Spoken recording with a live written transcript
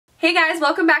Hey guys,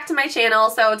 welcome back to my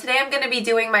channel. So today I'm going to be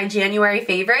doing my January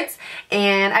favorites,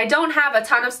 and I don't have a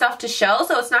ton of stuff to show,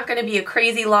 so it's not going to be a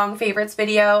crazy long favorites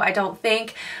video, I don't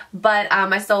think, but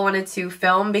I still wanted to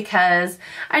film because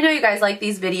I know you guys like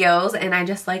these videos and I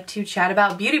just like to chat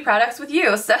about beauty products with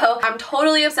you. So I'm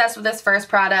totally obsessed with this first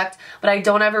product, but I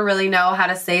don't ever really know how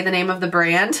to say the name of the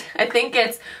brand. I think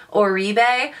it's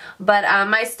Oribe, but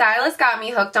my stylist got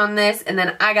me hooked on this, and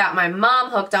then I got my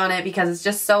mom hooked on it because it's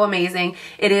just so amazing.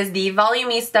 It is the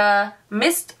Volumista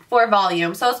Mist for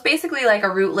Volume. So it's basically like a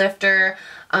root lifter,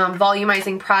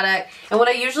 volumizing product. And what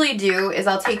I usually do is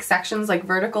I'll take sections, like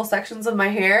vertical sections of my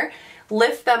hair,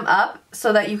 lift them up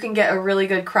so that you can get a really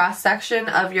good cross section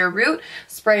of your root,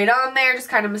 spray it on there, just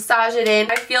kind of massage it in.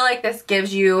 I feel like this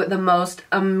gives you the most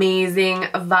amazing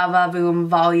va-va-voom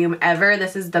volume ever.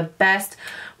 This is the best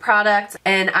product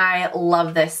and I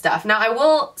love this stuff. Now I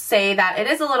will say that it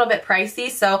is a little bit pricey,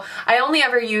 so I only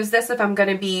ever use this if I'm going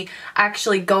to be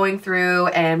actually going through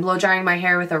and blow drying my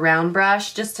hair with a round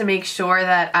brush, just to make sure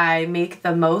that I make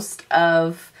the most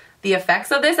of the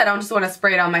effects of this. I don't just want to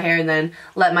spray it on my hair and then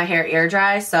let my hair air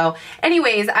dry. So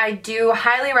anyways, I do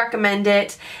highly recommend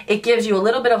it. It gives you a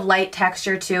little bit of light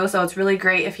texture too, so it's really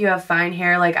great if you have fine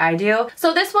hair like I do.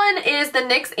 So this one is the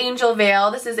NYX Angel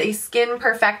Veil. This is a skin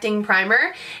perfecting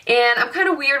primer, and I'm kind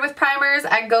of weird with primers.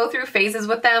 I go through phases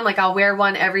with them, like I'll wear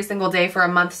one every single day for a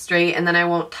month straight and then I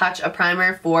won't touch a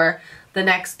primer for the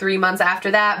next 3 months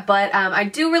after that, but I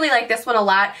do really like this one a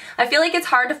lot. I feel like it's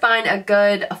hard to find a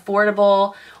good,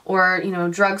 affordable, or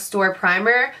drugstore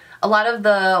primer. A lot of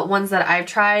the ones that I've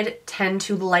tried tend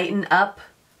to lighten up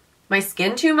my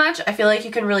skin too much. I feel like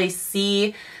you can really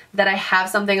see that I have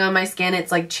something on my skin.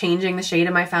 It's like changing the shade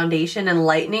of my foundation and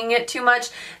lightening it too much.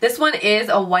 This one is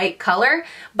a white color,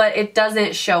 but it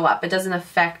doesn't show up. It doesn't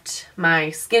affect my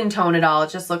skin tone at all. It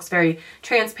just looks very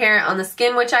transparent on the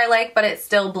skin, which I like, but it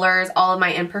still blurs all of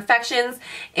my imperfections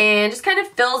and just kind of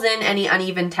fills in any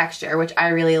uneven texture, which I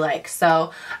really like.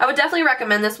 So I would definitely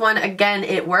recommend this one. Again,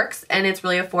 it works and it's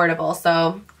really affordable,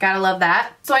 so gotta love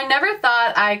that. So I never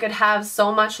thought I could have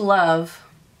so much love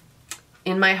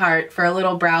in my heart for a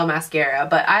little brow mascara,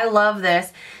 but I love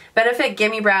this Benefit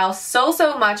Gimme Brow so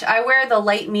much. I wear the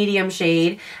light medium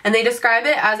shade, and they describe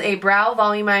it as a brow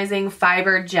volumizing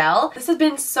fiber gel. This has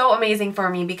been so amazing for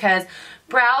me because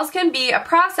brows can be a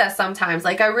process sometimes.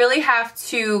 Like I really have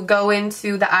to go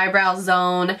into the eyebrow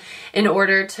zone in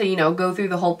order to, go through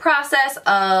the whole process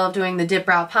of doing the dip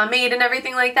brow pomade and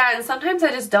everything like that. And sometimes I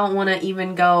just don't want to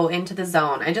even go into the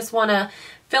zone. I just want to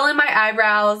fill in my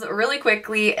eyebrows really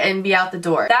quickly and be out the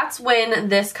door. That's when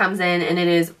this comes in, and it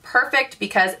is perfect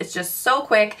because it's just so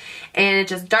quick and it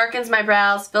just darkens my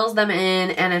brows, fills them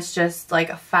in, and it's just like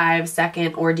a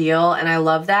 5-second ordeal, and I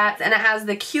love that. And it has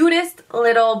the cutest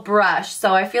little brush,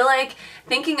 so I feel like,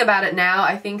 thinking about it now,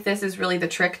 I think this is really the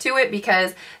trick to it,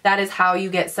 because that is how you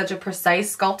get such a precise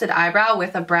sculpted eyebrow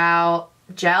with a brow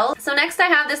gel. So next I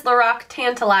have this Lorac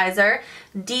Tantalizer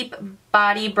Deep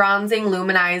Body Bronzing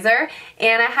Luminizer,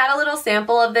 and I had a little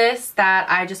sample of this that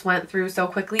I just went through so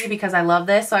quickly because I love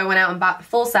this, so I went out and bought the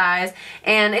full size,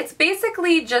 and it's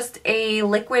basically just a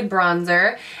liquid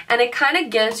bronzer, and it kind of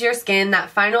gives your skin that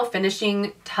final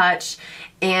finishing touch,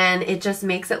 and it just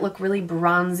makes it look really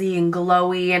bronzy and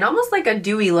glowy and almost like a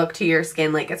dewy look to your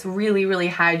skin. Like it's really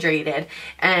hydrated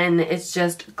and it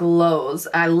just glows.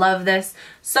 I love this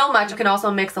so much. You can also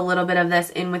mix a little bit of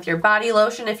this in with your body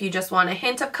lotion if you just want a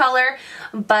hint of color,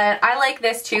 but I like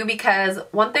this too because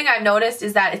one thing I've noticed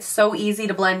is that it's so easy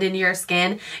to blend into your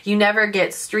skin. You never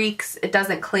get streaks. It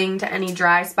doesn't cling to any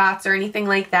dry spots or anything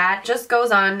like that. It just goes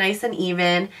on nice and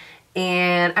even,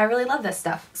 and I really love this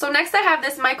stuff. So next I have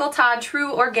this Todd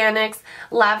True Organics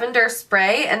Lavender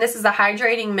Spray, and this is a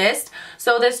hydrating mist.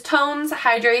 So this tones,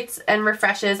 hydrates, and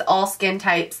refreshes all skin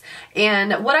types.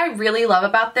 And what I really love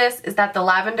about this is that the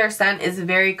lavender scent is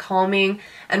very calming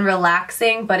and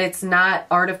relaxing, but it's not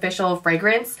artificial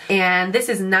fragrance. And this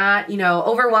is not,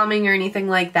 overwhelming or anything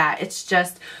like that. It's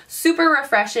just super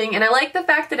refreshing, and I like the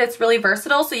fact that it's really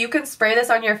versatile, so you can spray this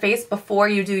on your face before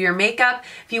you do your makeup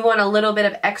if you want a little bit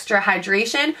of extra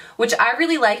hydration, which I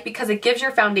really like because it gives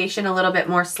your foundation a little bit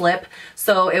more slip,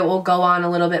 so it will go on a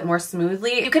little bit more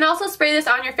smoothly. You can also spray this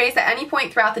on your face at any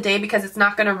point throughout the day because it's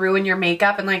not going to ruin your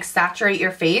makeup and like saturate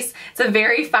your face. It's a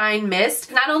very fine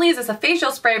mist. Not only is this a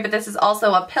facial spray, but this is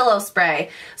also a pillow spray,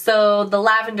 so the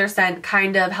lavender scent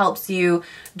kind of helps you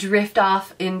drift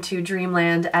off into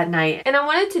dreamland at night. And I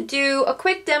wanted to do a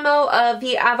quick demo of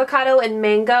the Avocado and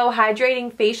Mango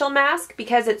Hydrating Facial Mask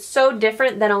because it's so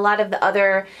different than a lot of the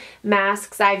other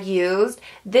masks I've used.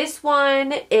 This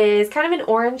one is kind of an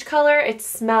orange color. It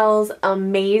smells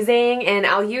amazing, and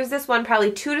I'll use this one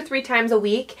probably 2 to 3 times a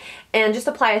week and just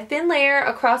apply a thin layer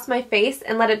across my face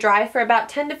and let it dry for about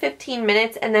 10 to 15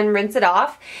 minutes and then rinse it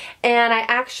off. And I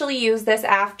actually used this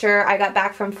after I got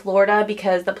back from Florida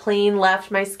because the plane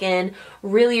left my skin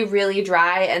really, really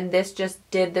dry, and this just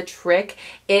did the trick.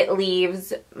 It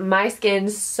leaves my skin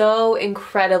so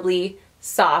incredibly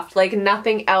soft, like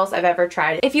nothing else I've ever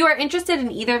tried. If you are interested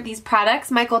in either of these products,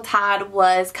 Michael Todd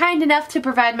was kind enough to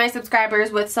provide my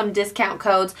subscribers with some discount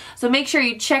codes, so make sure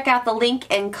you check out the link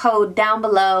and code down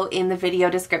below in the video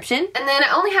description. And then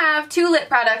I only have 2 lip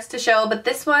products to show, but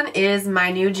this one is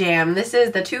my new jam. This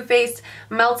is the Too Faced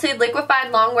Melted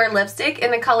Liquified Longwear Lipstick in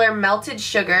the color Melted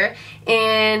Sugar,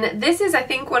 and this is, I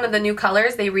think, one of the new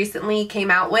colors they recently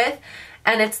came out with.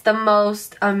 And it's the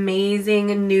most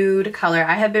amazing nude color.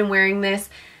 I have been wearing this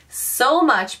so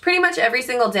much, pretty much every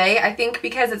single day. I think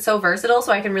because it's so versatile,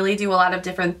 so I can really do a lot of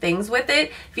different things with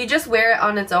it. If you just wear it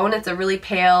on its own, it's a really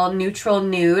pale, neutral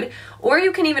nude. Or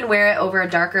you can even wear it over a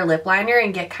darker lip liner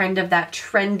and get kind of that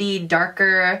trendy,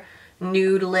 darker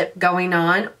nude lip going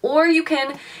on. Or you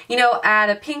can, you know, add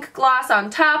a pink gloss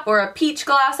on top or a peach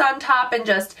gloss on top and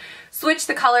just switch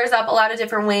the colors up a lot of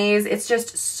different ways. It's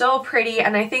just so pretty,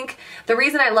 and I think the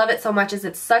reason I love it so much is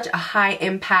it's such a high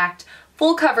impact,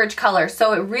 full coverage color,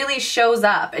 so it really shows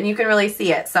up and you can really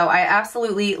see it. So I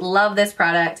absolutely love this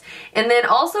product. And then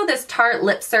also this Tarte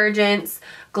LipSurgence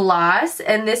gloss,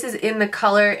 and this is in the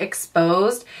color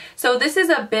Exposed. So this is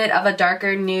a bit of a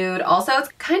darker nude. Also, it's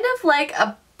kind of like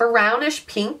a brownish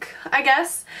pink, I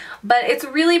guess, but it's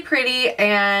really pretty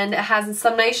and it has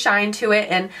some nice shine to it,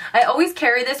 and I always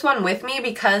carry this one with me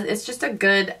because it's just a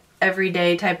good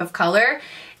everyday type of color,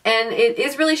 and it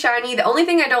is really shiny. The only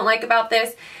thing I don't like about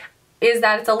this is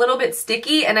that it's a little bit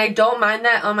sticky, and I don't mind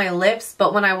that on my lips,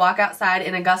 but when I walk outside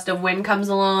and a gust of wind comes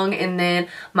along and then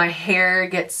my hair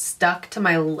gets stuck to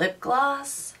my lip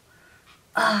gloss,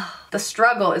 the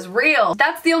struggle is real.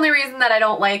 That's the only reason that I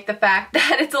don't like the fact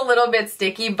that it's a little bit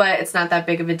sticky, but it's not that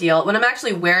big of a deal. When I'm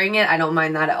actually wearing it, I don't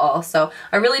mind that at all. So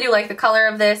I really do like the color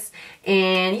of this,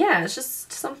 and yeah, it's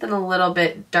just something a little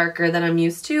bit darker than I'm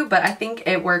used to, but I think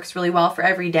it works really well for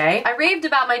every day. I raved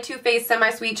about my Too Faced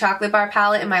Semi-Sweet Chocolate Bar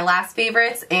palette in my last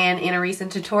favorites and in a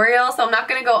recent tutorial, so I'm not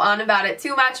gonna go on about it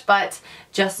too much, but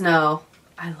just know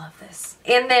I love this.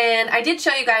 And then I did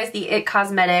show you guys the IT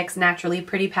Cosmetics Naturally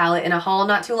Pretty palette in a haul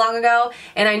not too long ago,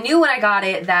 and I knew when I got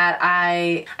it that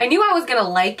I knew I was gonna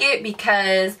like it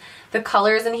because the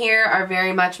colors in here are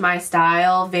very much my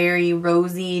style, very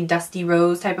rosy, dusty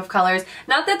rose type of colors.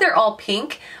 Not that they're all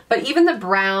pink, but even the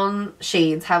brown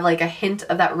shades have like a hint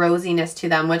of that rosiness to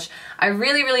them, which I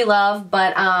really, really love.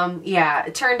 But yeah,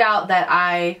 it turned out that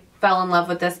I fell in love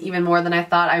with this even more than I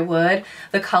thought I would.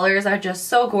 The colors are just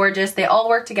so gorgeous. They all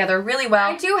work together really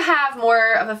well. I do have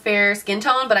more of a fair skin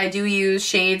tone, but I do use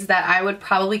shades that I would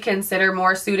probably consider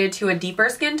more suited to a deeper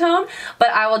skin tone, but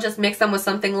I will just mix them with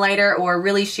something lighter or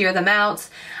really sheer them out.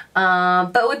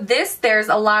 But with this, there's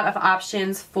a lot of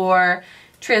options for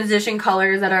transition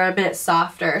colors that are a bit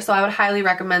softer, so I would highly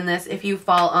recommend this if you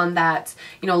fall on that,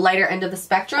 you know, lighter end of the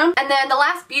spectrum. And then the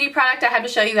last beauty product I have to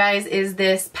show you guys is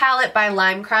this palette by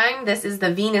Limecrime. This is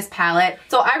the Venus palette.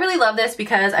 So I really love this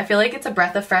because I feel like it's a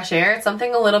breath of fresh air. It's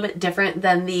something a little bit different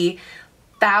than the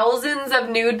thousands of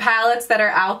nude palettes that are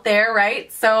out there,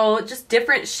 right? So just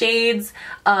different shades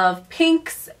of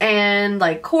pinks and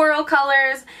like coral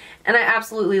colors, and I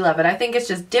absolutely love it. I think it's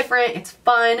just different, it's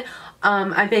fun.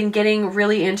 I've been getting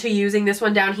really into using this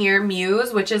one down here,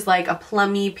 Muse, which is like a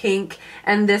plummy pink,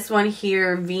 and this one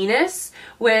here, Venus,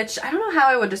 which I don't know how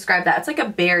I would describe that. It's like a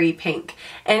berry pink,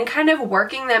 and kind of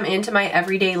working them into my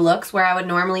everyday looks where I would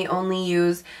normally only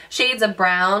use shades of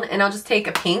brown, and I'll just take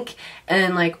a pink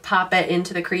and like pop it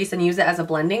into the crease and use it as a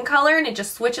blending color, and it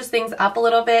just switches things up a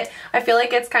little bit. I feel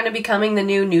like it's kind of becoming the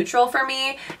new neutral for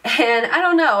me, and I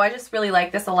don't know, I just really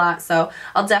like this a lot, so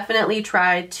I'll definitely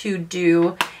try to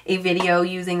do a video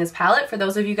using this palette for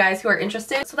those of you guys who are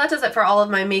interested. So that does it for all of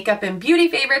my makeup and beauty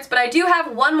favorites, but I do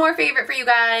have one more favorite for you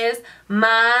guys,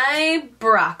 my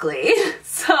broccoli.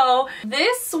 So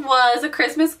this was a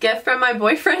Christmas gift from my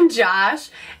boyfriend Josh,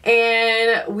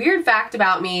 and weird fact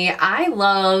about me, I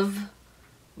love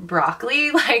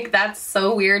broccoli. Like, that's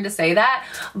so weird to say that,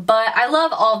 but I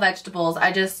love all vegetables.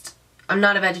 I'm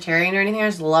not a vegetarian or anything, I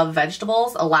just love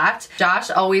vegetables a lot.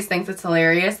 Josh always thinks it's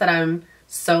hilarious that I'm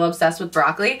so obsessed with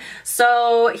broccoli,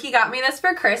 so he got me this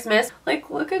for Christmas. Like,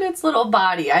 look at its little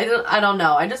body. I don't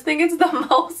know, I just think it's the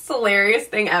most hilarious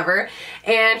thing ever,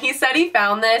 and he said he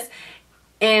found this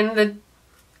in the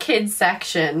kids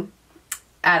section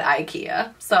at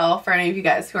Ikea. So for any of you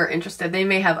guys who are interested, they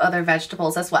may have other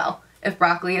vegetables as well, if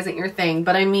broccoli isn't your thing.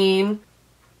 But I mean,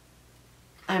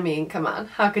 come on,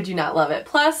 how could you not love it?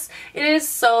 Plus, it is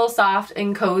so soft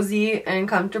and cozy and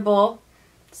comfortable.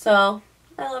 So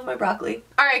I love my broccoli.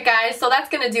 Alright guys, so that's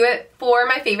going to do it for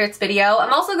my favorites video.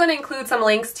 I'm also going to include some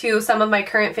links to some of my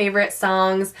current favorite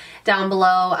songs down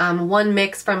below. One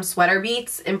mix from Sweater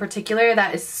Beats in particular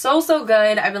that is so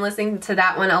good. I've been listening to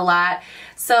that one a lot.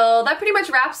 So that pretty much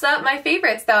wraps up my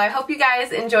favorites though. I hope you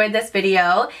guys enjoyed this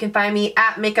video. You can find me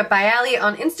at Makeup by Ali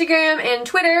on Instagram and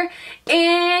Twitter.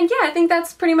 And yeah, I think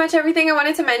that's pretty much everything I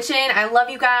wanted to mention. I love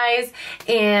you guys,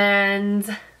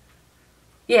 and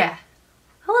yeah.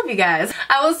 I love you guys.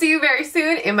 I will see you very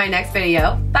soon in my next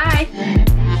video. Bye!